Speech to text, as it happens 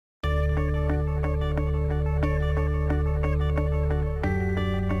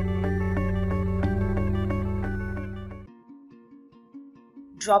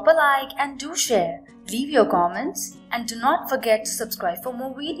Drop a like and do share. Leave your comments and do not forget to subscribe for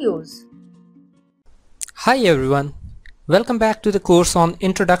more videos. Hi everyone, welcome back to the course on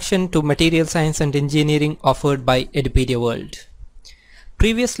Introduction to Material Science and Engineering offered by EdupediaWorld.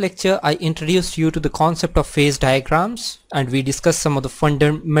 Previous lecture I introduced you to the concept of phase diagrams and we discussed some of the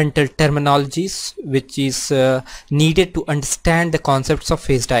fundamental terminologies which is needed to understand the concepts of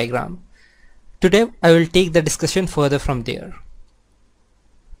phase diagram. Today I will take the discussion further from there.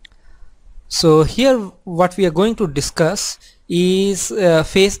 So here what we are going to discuss is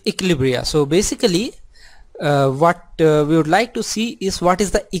phase equilibria. So basically what we would like to see is what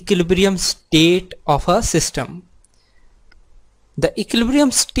is the equilibrium state of a system. The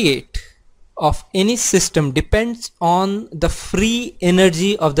equilibrium state of any system depends on the free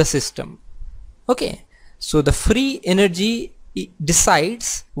energy of the system. Okay, so the free energy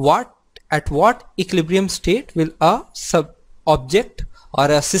decides at what equilibrium state will a object or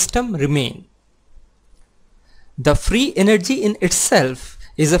a system remain. The free energy in itself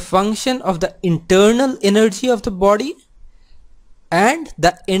is a function of the internal energy of the body and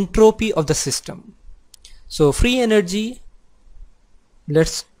the entropy of the system. So free energy,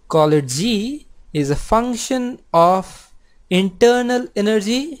 let's call it G, is a function of internal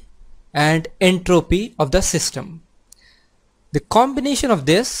energy and entropy of the system. The combination of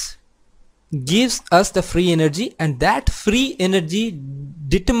this gives us the free energy, and that free energy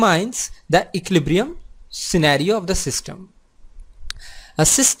determines the equilibrium scenario of the system. A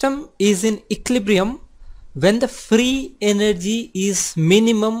system is in equilibrium when the free energy is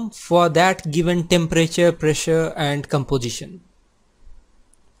minimum for that given temperature, pressure and composition.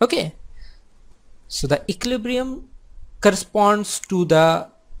 Okay, so the equilibrium corresponds to the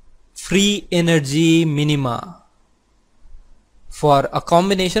free energy minima for a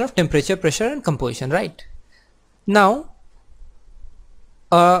combination of temperature, pressure and composition, right? Now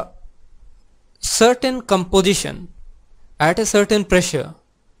a certain composition at a certain pressure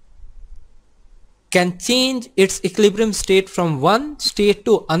can change its equilibrium state from one state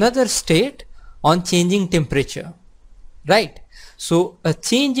to another state on changing temperature, right? So a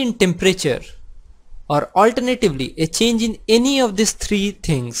change in temperature, or alternatively a change in any of these three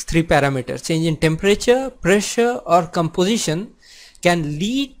parameters, change in temperature, pressure or composition, can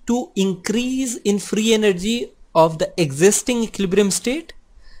lead to increase in free energy of the existing equilibrium state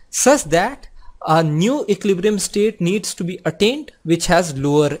such that a new equilibrium state needs to be attained which has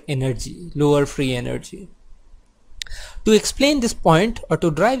lower energy, lower free energy. To explain this point or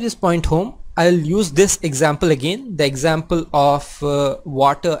to drive this point home, I'll use this example again, the example of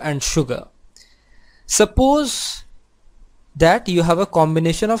water and sugar. Suppose that you have a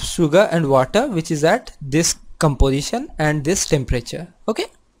combination of sugar and water which is at this composition and this temperature. Okay,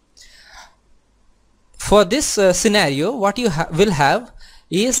 for this scenario what you will have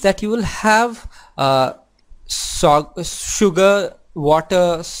is that you will have sugar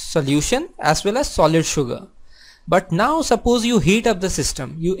water solution as well as solid sugar. But now suppose you heat up the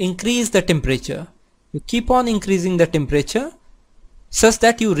system, you increase the temperature, you keep on increasing the temperature such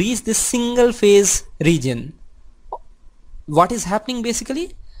that you reach this single phase region. What is happening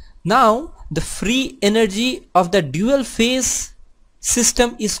basically? Now the free energy of the dual phase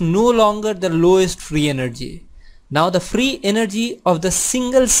system is no longer the lowest free energy. Now the free energy of the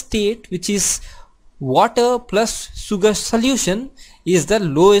single state, which is water plus sugar solution, is the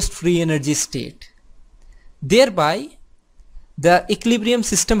lowest free energy state. Thereby the equilibrium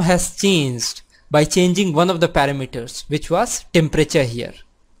system has changed by changing one of the parameters, which was temperature here.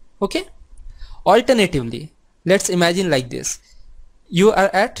 Okay, alternatively let's imagine like this: you are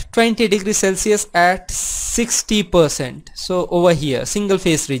at 20 degrees Celsius at 60%. So over here single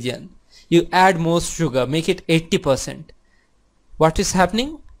phase region, you add more sugar, make it 80%. What is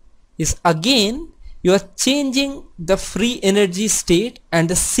happening is again you are changing the free energy state, and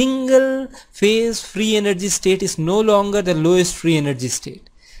the single phase free energy state is no longer the lowest free energy state.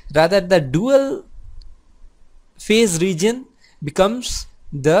 Rather the dual phase region becomes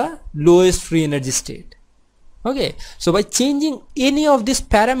the lowest free energy state. Okay, so by changing any of these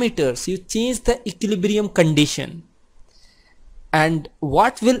parameters you change the equilibrium condition, and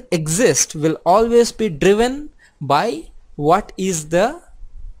what will exist will always be driven by what is the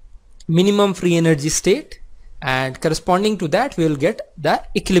minimum free energy state, and corresponding to that we will get the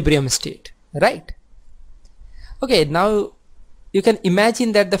equilibrium state, right? Okay, now you can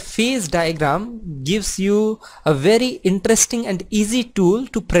imagine that the phase diagram gives you a very interesting and easy tool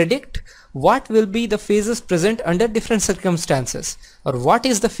to predict what will be the phases present under different circumstances, or what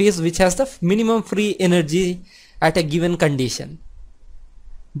is the phase which has the minimum free energy at a given condition.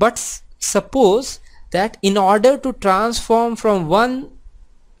 But suppose that in order to transform from one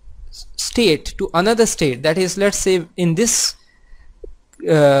state to another state, that is, let's say in this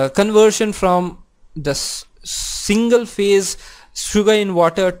conversion from the single phase sugar in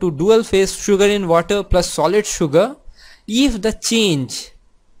water to dual phase sugar in water plus solid sugar, if the change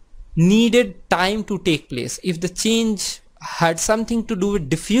needed time to take place, if the change had something to do with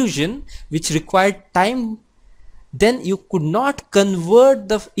diffusion which required time, then you could not convert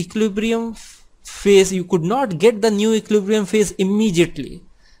the equilibrium phase, you could not get the new equilibrium phase immediately.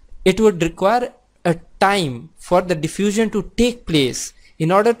 It would require a time for the diffusion to take place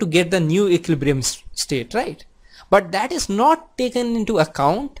in order to get the new equilibrium state, right? But that is not taken into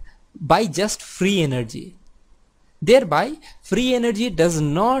account by just free energy. Thereby, free energy does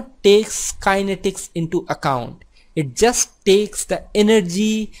not take kinetics into account. It just takes the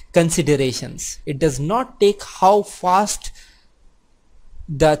energy considerations. It does not take how fast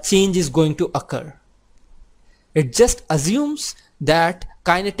the change is going to occur. It just assumes that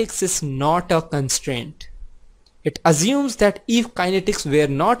kinetics is not a constraint. It assumes that if kinetics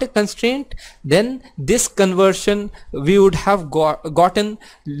were not a constraint, then this conversion we would have gotten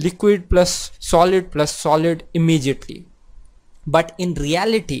liquid plus solid immediately. But in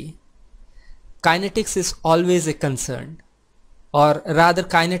reality, kinetics is always a concern, or rather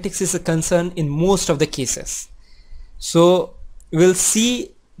kinetics is a concern in most of the cases. So we'll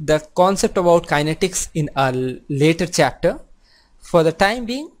see the concept about kinetics in a later chapter. For the time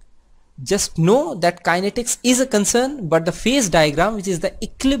being, just know that kinetics is a concern, but the phase diagram, which is the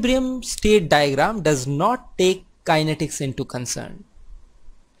equilibrium state diagram, does not take kinetics into concern.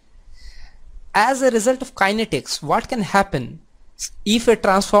 As a result of kinetics, what can happen if a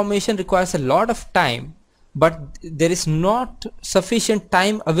transformation requires a lot of time, but there is not sufficient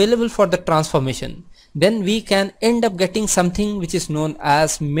time available for the transformation? Then we can end up getting something which is known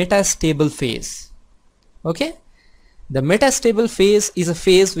as metastable phase. Okay? The metastable phase is a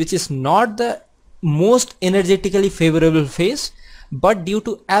phase which is not the most energetically favorable phase, but due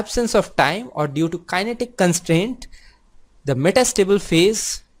to absence of time or due to kinetic constraint, the metastable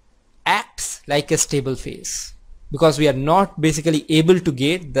phase acts like a stable phase, because we are not basically able to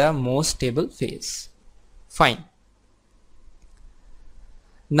get the most stable phase. Fine.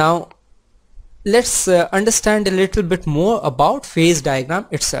 Now let's understand a little bit more about phase diagram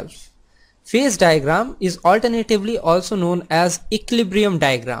itself. Phase diagram is alternatively also known as equilibrium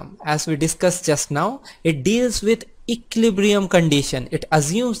diagram. As we discussed just now, it deals with equilibrium condition. It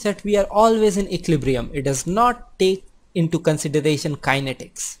assumes that we are always in equilibrium. It does not take into consideration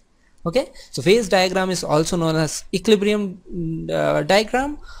kinetics. Okay, so phase diagram is also known as equilibrium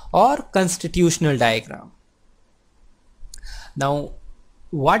diagram or constitutional diagram. Now,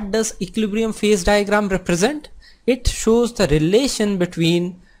 what does equilibrium phase diagram represent? It shows the relation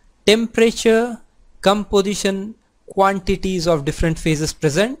between temperature, composition, quantities of different phases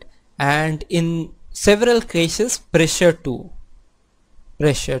present, and in several cases pressure too.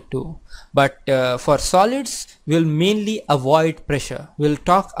 But for solids, we'll mainly avoid pressure. We'll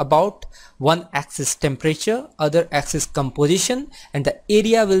talk about one axis temperature, other axis composition, and the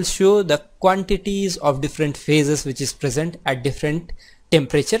area will show the quantities of different phases which is present at different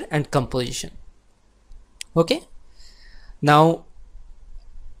temperature and composition. Okay, now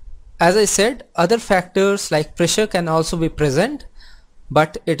as I said, other factors like pressure can also be present,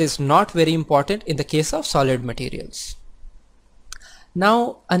 but it is not very important in the case of solid materials.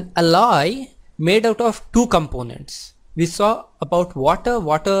 Now, an alloy made out of two components. We saw about water.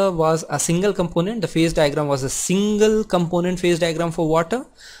 Water was a single component. The phase diagram was a single component phase diagram for water,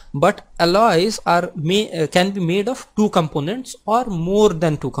 but alloys are can be made of two components or more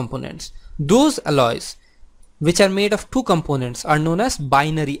than two components. Those alloys which are made of two components are known as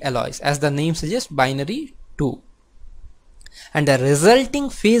binary alloys, as the name suggests, binary 2. And the resulting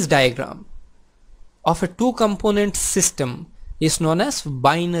phase diagram of a two component system is known as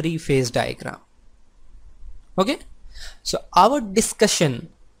binary phase diagram. Okay, so our discussion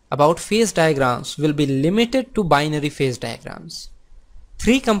about phase diagrams will be limited to binary phase diagrams.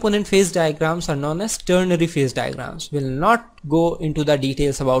 Three component phase diagrams are known as ternary phase diagrams. We will not go into the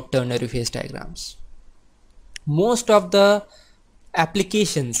details about ternary phase diagrams. Most of the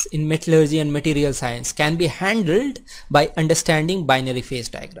applications in metallurgy and material science can be handled by understanding binary phase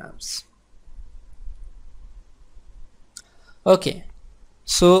diagrams. Okay,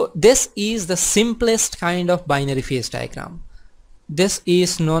 so this is the simplest kind of binary phase diagram. This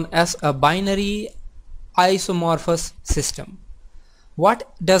is known as a binary isomorphous system.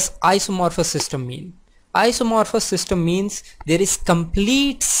 What does isomorphous system mean? Isomorphous system means there is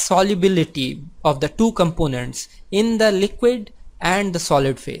complete solubility of the two components in the liquid and the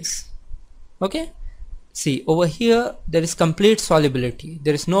solid phase. Okay, see over here there is complete solubility,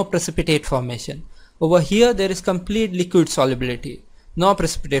 there is no precipitate formation. Over here there is complete liquid solubility, no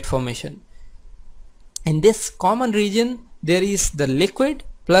precipitate formation. In this common region there is the liquid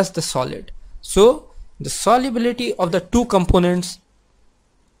plus the solid. So the solubility of the two components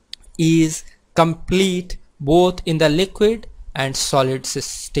is complete both in the liquid and solid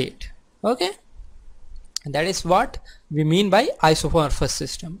state. Okay, and that is what we mean by isomorphous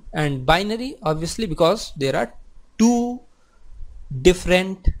system. And binary, obviously, because there are two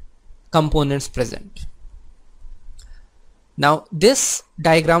different components present. Now this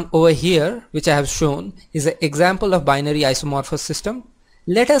diagram over here which I have shown is an example of binary isomorphous system.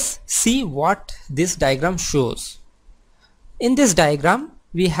 Let us see what this diagram shows. In this diagram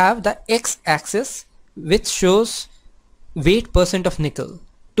we have the x-axis which shows weight percent of nickel.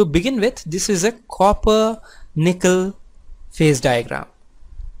 To begin with, this is a copper nickel phase diagram.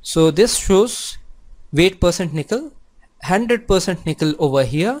 So this shows weight percent nickel, 100% nickel over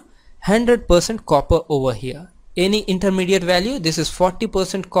here, 100% copper over here. Any intermediate value, this is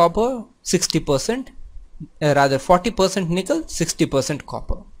 40% copper, 60%, rather 40% nickel, 60%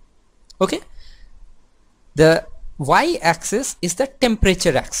 copper. Okay, the y-axis is the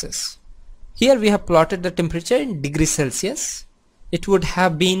temperature axis. Here we have plotted the temperature in degrees Celsius. It would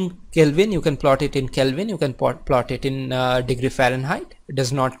have been Kelvin. You can plot it in Kelvin, you can plot it in degree Fahrenheit, it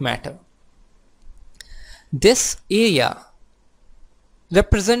does not matter. This area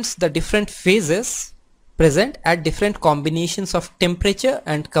represents the different phases present at different combinations of temperature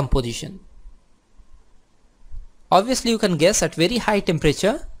and composition. Obviously you can guess at very high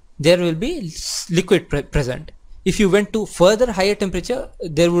temperature there will be liquid present. If you went to further higher temperature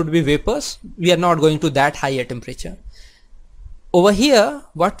there would be vapors. We are not going to that higher temperature. Over here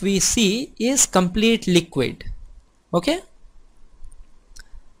what we see is complete liquid. Okay,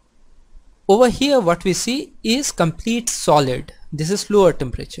 over here what we see is complete solid. This is lower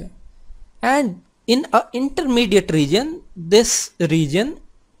temperature. And in a intermediate region, this region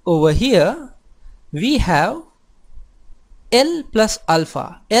over here we have L plus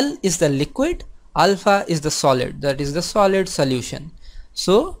alpha. L is the liquid, alpha is the solid, that is the solid solution.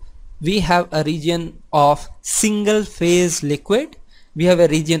 So we have a region of single phase liquid, we have a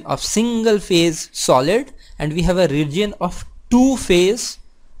region of single phase solid, and we have a region of two phase,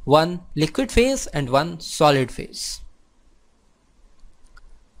 one liquid phase and one solid phase.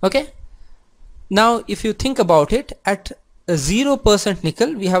 Okay, now if you think about it, at 0%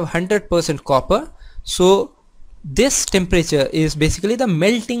 nickel we have 100% copper. So this temperature is basically the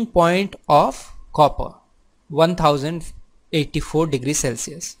melting point of copper, 1084 degrees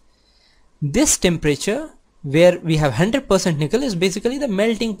Celsius. This temperature where we have 100% nickel is basically the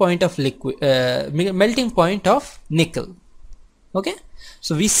melting point of nickel. Okay,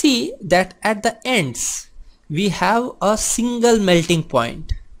 so we see that at the ends we have a single melting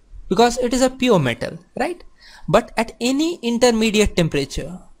point because it is a pure metal, right? But at any intermediate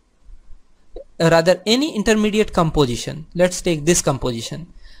temperature, rather any intermediate composition, let's take this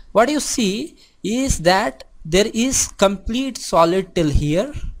composition, what you see is that there is complete solid till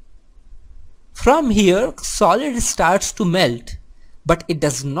here. From here solid starts to melt, but it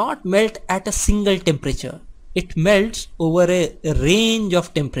does not melt at a single temperature. It melts over a range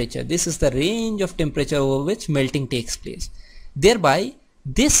of temperature. This is the range of temperature over which melting takes place. Thereby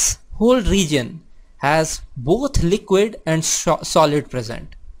this whole region has both liquid and solid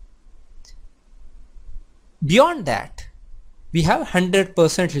present. Beyond that we have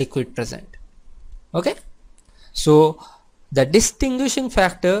 100% liquid present. Okay, so the distinguishing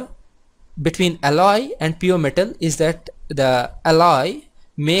factor between alloy and pure metal is that the alloy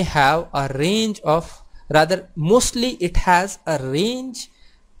may have a range of, rather mostly it has a range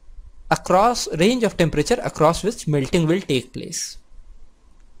of temperature across which melting will take place.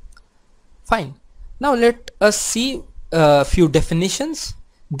 Fine, now let us see a few definitions.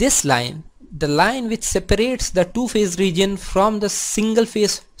 This line, the line which separates the two phase region from the single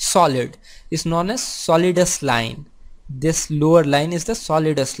phase solid, is known as solidus line. This lower line is the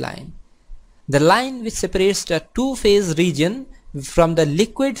solidus line. The line which separates the two phase region from the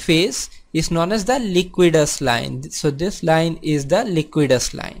liquid phase is known as the liquidus line. So this line is the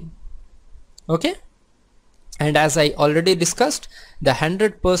liquidus line. Okay, and as I already discussed, the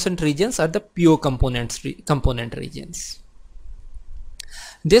 100% regions are the pure component regions.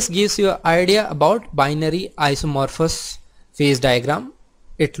 This gives you an idea about binary isomorphous phase diagram.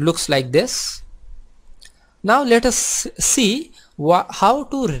 It looks like this. Now let us see how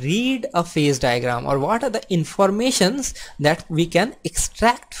to read a phase diagram, or what are the informations that we can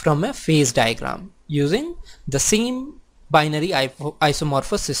extract from a phase diagram using the same binary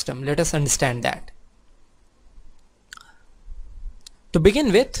isomorphous system. Let us understand that. To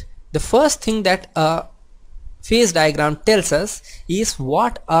begin with, the first thing that a phase diagram tells us is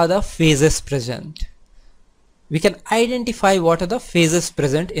what are the phases present. We can identify what are the phases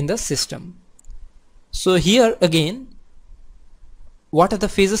present in the system. So here again, what are the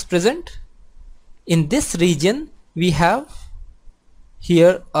phases present? In this region we have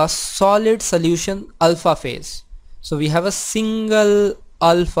here a solid solution alpha phase. So we have a single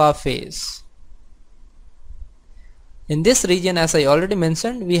alpha phase. In this region, as I already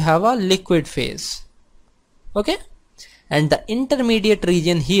mentioned, we have a liquid phase. Okay, and the intermediate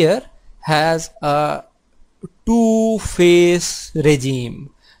region here has a two-phase regime.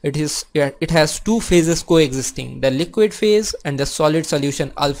 It has two phases coexisting, the liquid phase and the solid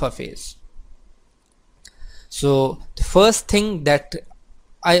solution alpha phase. So the first thing that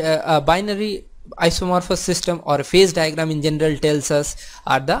a binary isomorphous system or a phase diagram in general tells us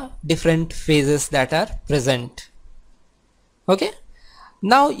are the different phases that are present. Okay,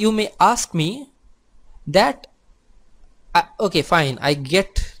 now you may ask me that okay, fine, I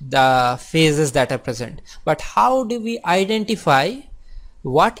get the phases that are present, but how do we identify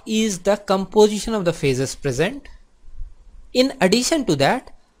what is the composition of the phases present? In addition to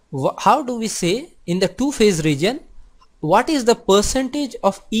that, how do we say in the two phase region what is the percentage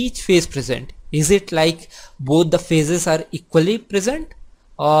of each phase present? Is it like both the phases are equally present,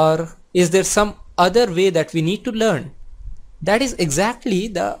 or is there some other way that we need to learn? That is exactly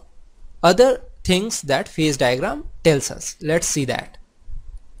the other things that phase diagram tells us. Let's see that.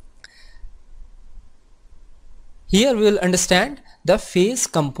 Here we will understand the phase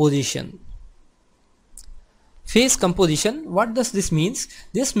composition. Phase composition, what does this mean?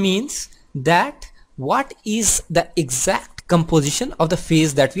 This means that what is the exact composition of the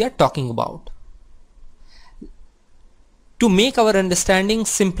phase that we are talking about. To make our understanding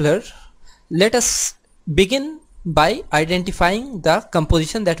simpler, let us begin by identifying the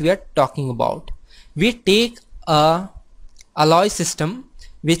composition that we are talking about. We take a alloy system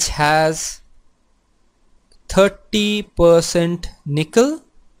which has 30% nickel,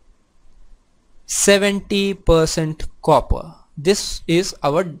 70% copper. This is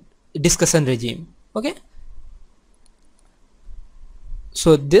our discussion regime. Okay,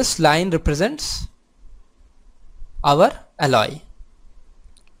 so this line represents our alloy.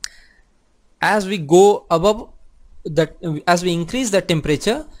 As we go above that, as we increase the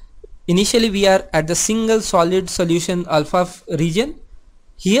temperature, initially we are at the single solid solution alpha region.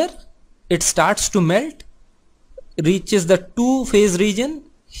 Here it starts to melt, reaches the two phase region.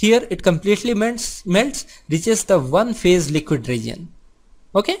 Here it completely melts, reaches the one phase liquid region.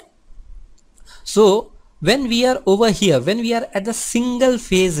 Okay, so when we are over here, when we are at the single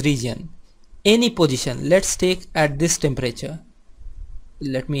phase region, any position, let's take at this temperature,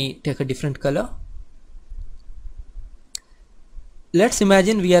 let me take a different color. Let's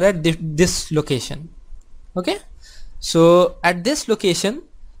imagine we are at this location. Okay, so at this location,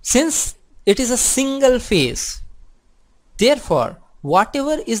 since it is a single phase, therefore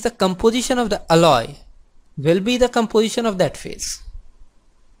whatever is the composition of the alloy will be the composition of that phase,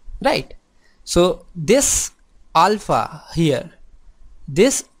 right? So this alpha here,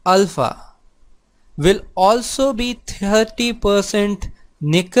 this alpha will also be 30%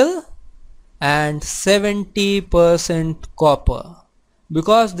 nickel and 70% copper.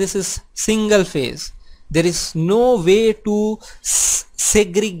 Because this is single phase, there is no way to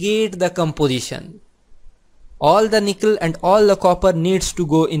segregate the composition. All the nickel and all the copper needs to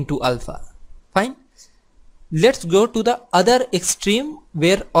go into alpha. Fine. Let's go to the other extreme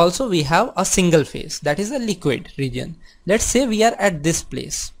where also we have a single phase, that is a liquid region. Let's say we are at this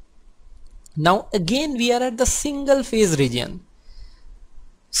place. Now again we are at the single phase region.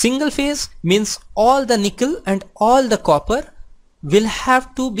 Single phase means all the nickel and all the copper will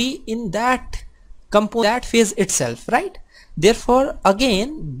have to be in that phase itself, right? Therefore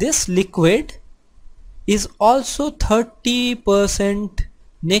again this liquid is also 30%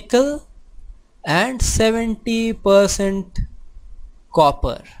 nickel and 70%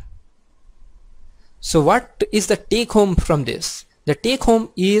 copper. So what is the take home from this? The take home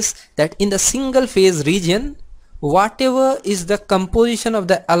is that in the single phase region, whatever is the composition of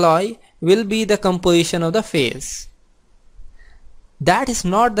the alloy will be the composition of the phase. That is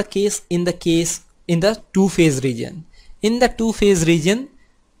not the case in the two phase region. In the two phase region,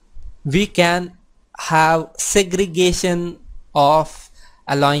 we can have segregation of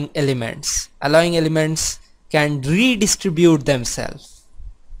alloying elements. Alloying elements can redistribute themselves.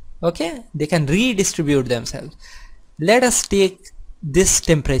 Okay, they can redistribute themselves. Let us take this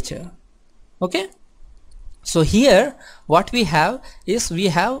temperature. Okay, so here what we have is we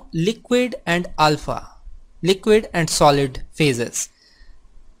have liquid and alpha, liquid and solid phases.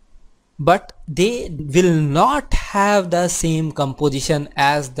 but they will not have the same composition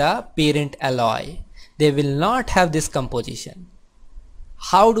as the parent alloy. They will not have this composition.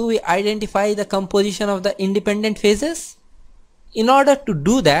 How do we identify the composition of the independent phases? In order to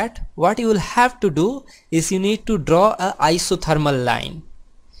do that, what you will have to do is you need to draw an isothermal line.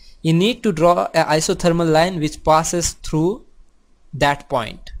 You need to draw an isothermal line which passes through that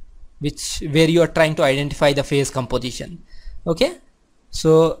point, where you are trying to identify the phase composition. Okay,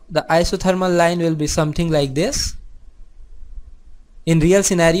 so the isothermal line will be something like this. In real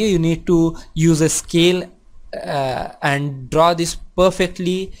scenario, you need to use a scale and draw this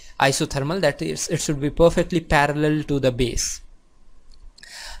perfectly isothermal, that is, it should be perfectly parallel to the base.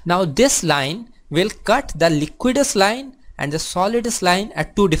 Now this line will cut the liquidous line and the solidus line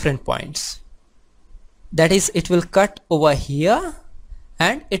at two different points. That is, it will cut over here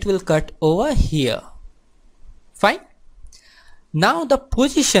and it will cut over here. Fine. Now the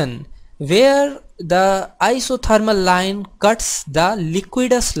position where the isothermal line cuts the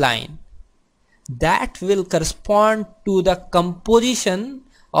liquidous line, that will correspond to the composition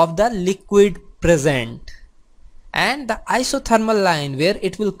of the liquid present, and the isothermal line where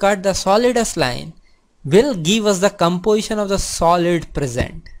it will cut the solidus line will give us the composition of the solid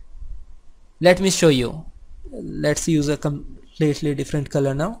present. Let me show you. Let's use a completely different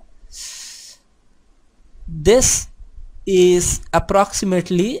color now. This is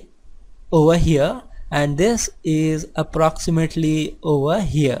approximately over here and this is approximately over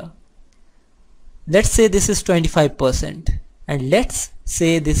here. Let's say this is 25% and let's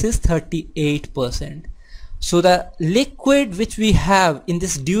say this is 38%. So the liquid which we have in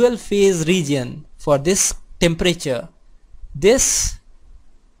this dual phase region for this temperature, this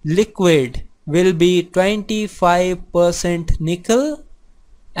liquid will be 25% nickel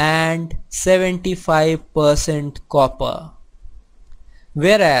and 75% copper,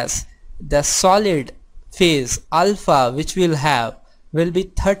 whereas the solid phase alpha which we'll have will be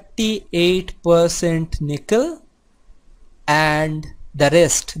 38% nickel and the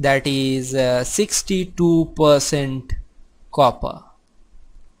rest, that is 62% copper.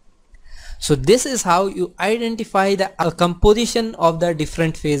 So this is how you identify the composition of the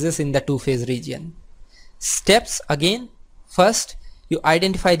different phases in the two-phase region. Steps again: first you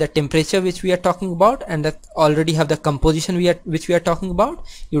identify the temperature which we are talking about and that already have the composition which we are talking about.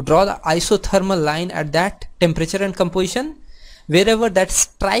 You draw the isothermal line at that temperature and composition. Wherever that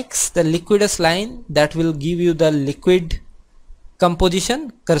strikes the liquidous line, that will give you the liquid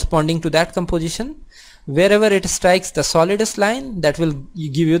composition corresponding to that composition. Wherever it strikes the solidus line, that will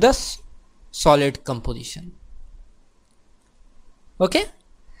give you the solid composition. Okay,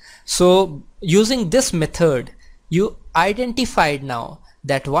 so using this method you identified now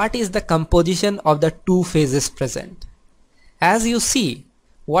that what is the composition of the two phases present. As you see,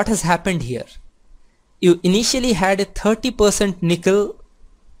 what has happened here, you initially had a 30% nickel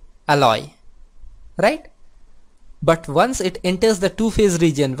alloy, right? But once it enters the two-phase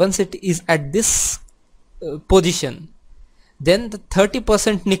region, once it is at this position, then the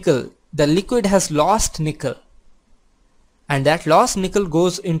 30% nickel, the liquid has lost nickel, and that lost nickel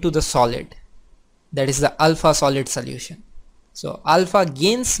goes into the solid, that is the alpha solid solution. So alpha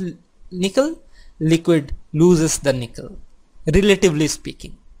gains nickel, liquid loses the nickel, relatively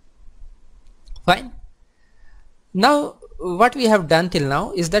speaking. Fine. Now what we have done till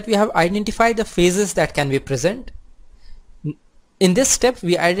now is that we have identified the phases that can be present. In this step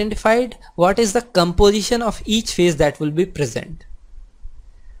we identified what is the composition of each phase that will be present.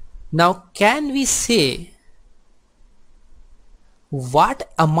 Now can we say what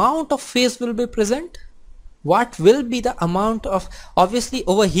amount of phase will be present? What will be the amount of, obviously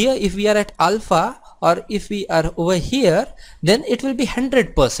over here if we are at alpha or if we are over here, then it will be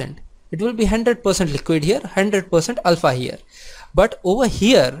 100%. It will be 100% liquid here, 100% alpha here. But over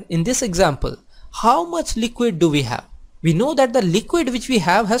here in this example, how much liquid do we have? We know that the liquid which we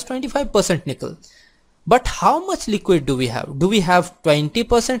have has 25% nickel. But how much liquid do we have? Do we have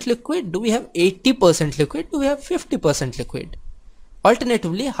 20% liquid? Do we have 80% liquid? Do we have 50% liquid?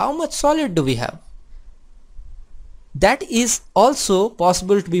 Alternatively, how much solid do we have? That is also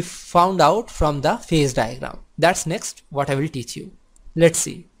possible to be found out from the phase diagram. That's next what I will teach you. Let's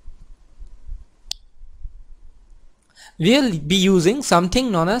see. We will be using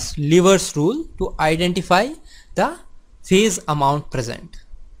something known as Lever's rule to identify the phase amount present.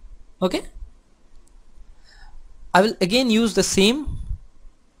 Okay. I will again use the same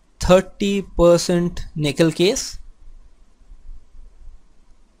 30% nickel case.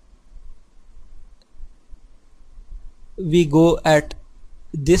 We go at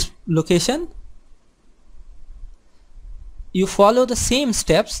this location you follow the same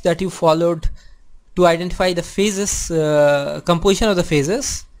steps that you followed to identify the phases, composition of the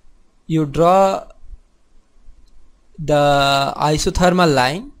phases. You draw the isothermal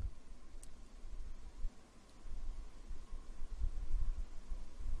line,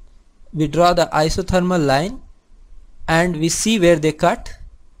 we draw the isothermal line and we see where they cut.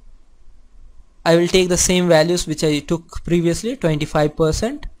 I will take the same values which I took previously,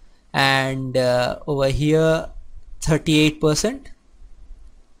 25%, and over here 38%.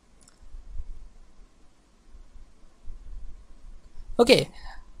 Okay,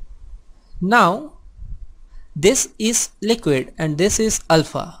 now this is liquid and this is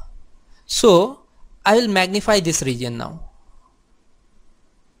alpha, so I will magnify this region now.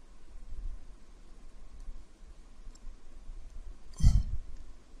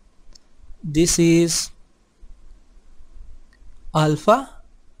 This is alpha,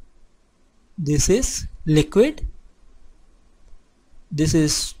 this is liquid, this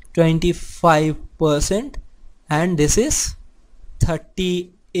is 25% and this is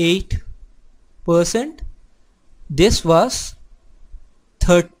 38%. This was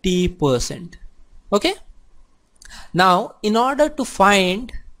 30%. Okay, now in order to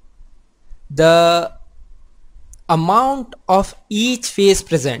find the amount of each phase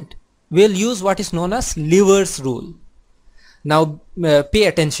present, we'll use what is known as Lever's rule. Now pay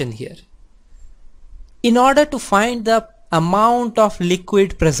attention here. In order to find the amount of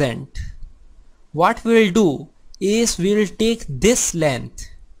liquid present, what we'll do is we'll take this length,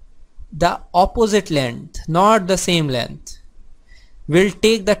 the opposite length, not the same length. We'll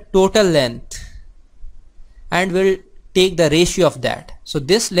take the total length and we'll take the ratio of that. So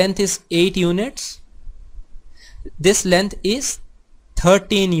this length is 8 units, this length is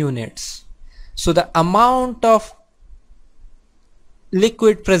 13 units. So the amount of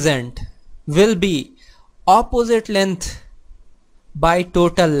liquid present will be opposite length by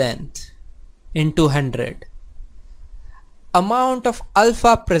total length into 100. Amount of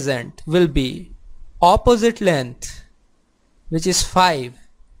alpha present will be opposite length, which is 5,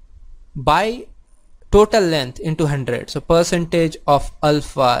 by total length into 100. So percentage of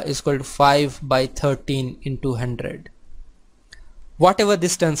alpha is equal to 5 by 13 into 100. Whatever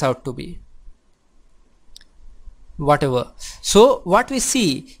this turns out to be, whatever. So what we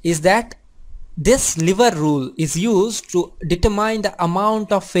see is that this Lever rule is used to determine the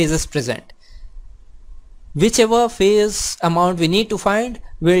amount of phases present. Whichever phase amount we need to find,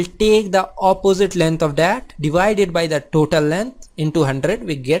 we'll take the opposite length of that divided by the total length into 100.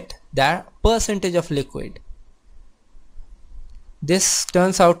 We get the percentage of liquid. This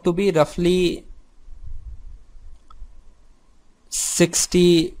turns out to be roughly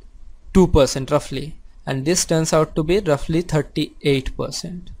 62% roughly, and this turns out to be roughly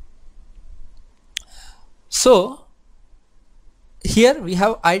 38%. So here we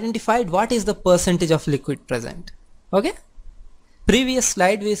have identified what is the percentage of liquid present. Okay, previous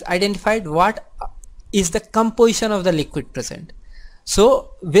slide we identified what is the composition of the liquid present.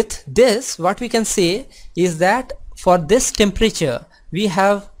 So with this, what we can say is that for this temperature we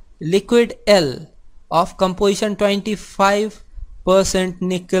have liquid L of composition 25%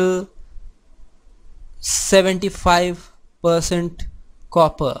 nickel, 75%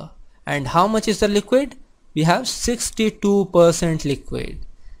 copper, and how much is the liquid? We have 62% liquid,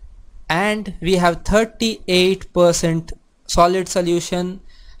 and we have 38% solid solution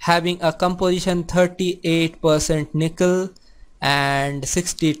having a composition 38% nickel and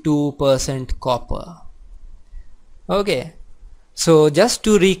 62% copper. Okay, so just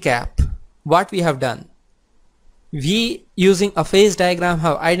to recap what we have done, we using a phase diagram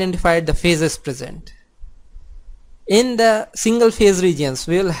have identified the phases present. In the single phase regions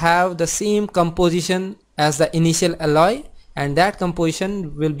we will have the same composition as the initial alloy, and that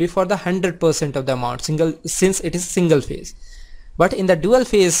composition will be for the 100% of the amount, since it is single phase. But in the dual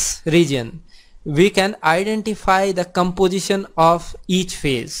phase region we can identify the composition of each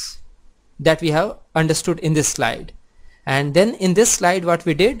phase that we have understood in this slide. And then in this slide what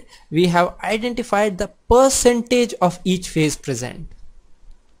we did, we have identified the percentage of each phase present.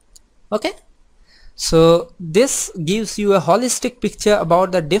 Okay, so this gives you a holistic picture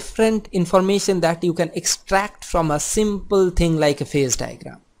about the different information that you can extract from a simple thing like a phase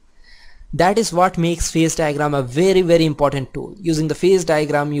diagram. That is what makes phase diagram a very, very important tool. Using the phase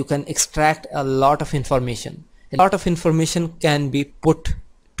diagram you can extract a lot of information. A lot of information can be put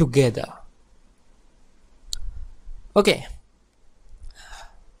together. Okay,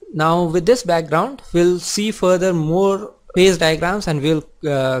 now with this background we'll see further more phase diagrams and we'll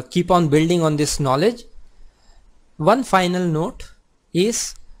keep on building on this knowledge. One final note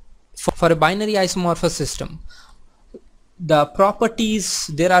is for a binary isomorphous system, the properties,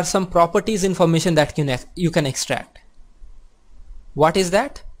 there are some properties information that you can extract. What is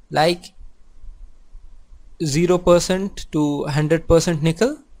that? Like 0% to 100%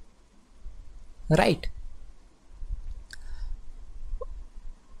 nickel, right?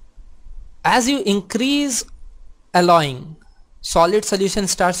 As you increase alloying, solid solution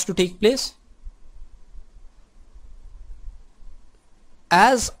starts to take place.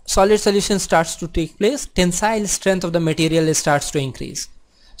 As solid solution starts to take place, tensile strength of the material starts to increase.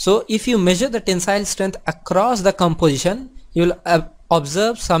 So if you measure the tensile strength across the composition, you will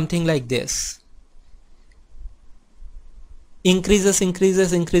observe something like this. Increases,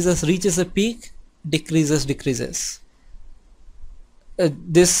 increases, increases, reaches a peak, decreases, decreases.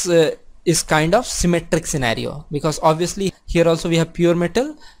 This is kind of symmetric scenario, because obviously here also we have pure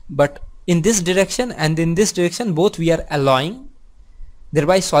metal, but in this direction and in this direction both we are alloying,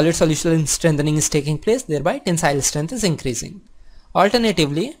 thereby solid solution strengthening is taking place, thereby tensile strength is increasing.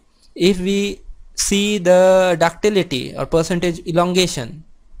 Alternatively, if we see the ductility or percentage elongation,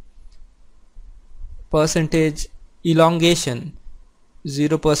 0%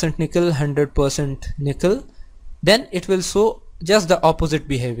 nickel, 100% nickel, then it will show just the opposite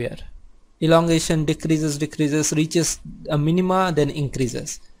behavior. Elongation decreases, decreases, reaches a minima, then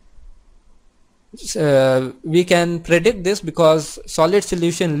increases. We can predict this because solid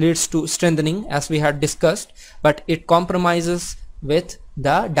solution leads to strengthening, as we had discussed, but it compromises with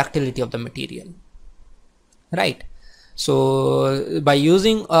the ductility of the material, right? So by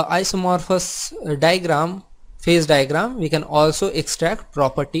using a isomorphous diagram, phase diagram, we can also extract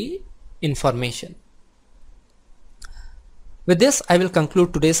property information. With this, I will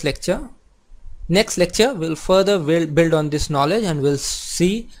conclude today's lecture. Next lecture will further build on this knowledge and we'll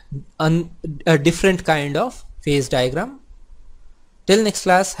see a different kind of phase diagram. Till next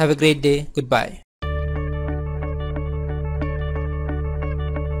class, have a great day. Goodbye.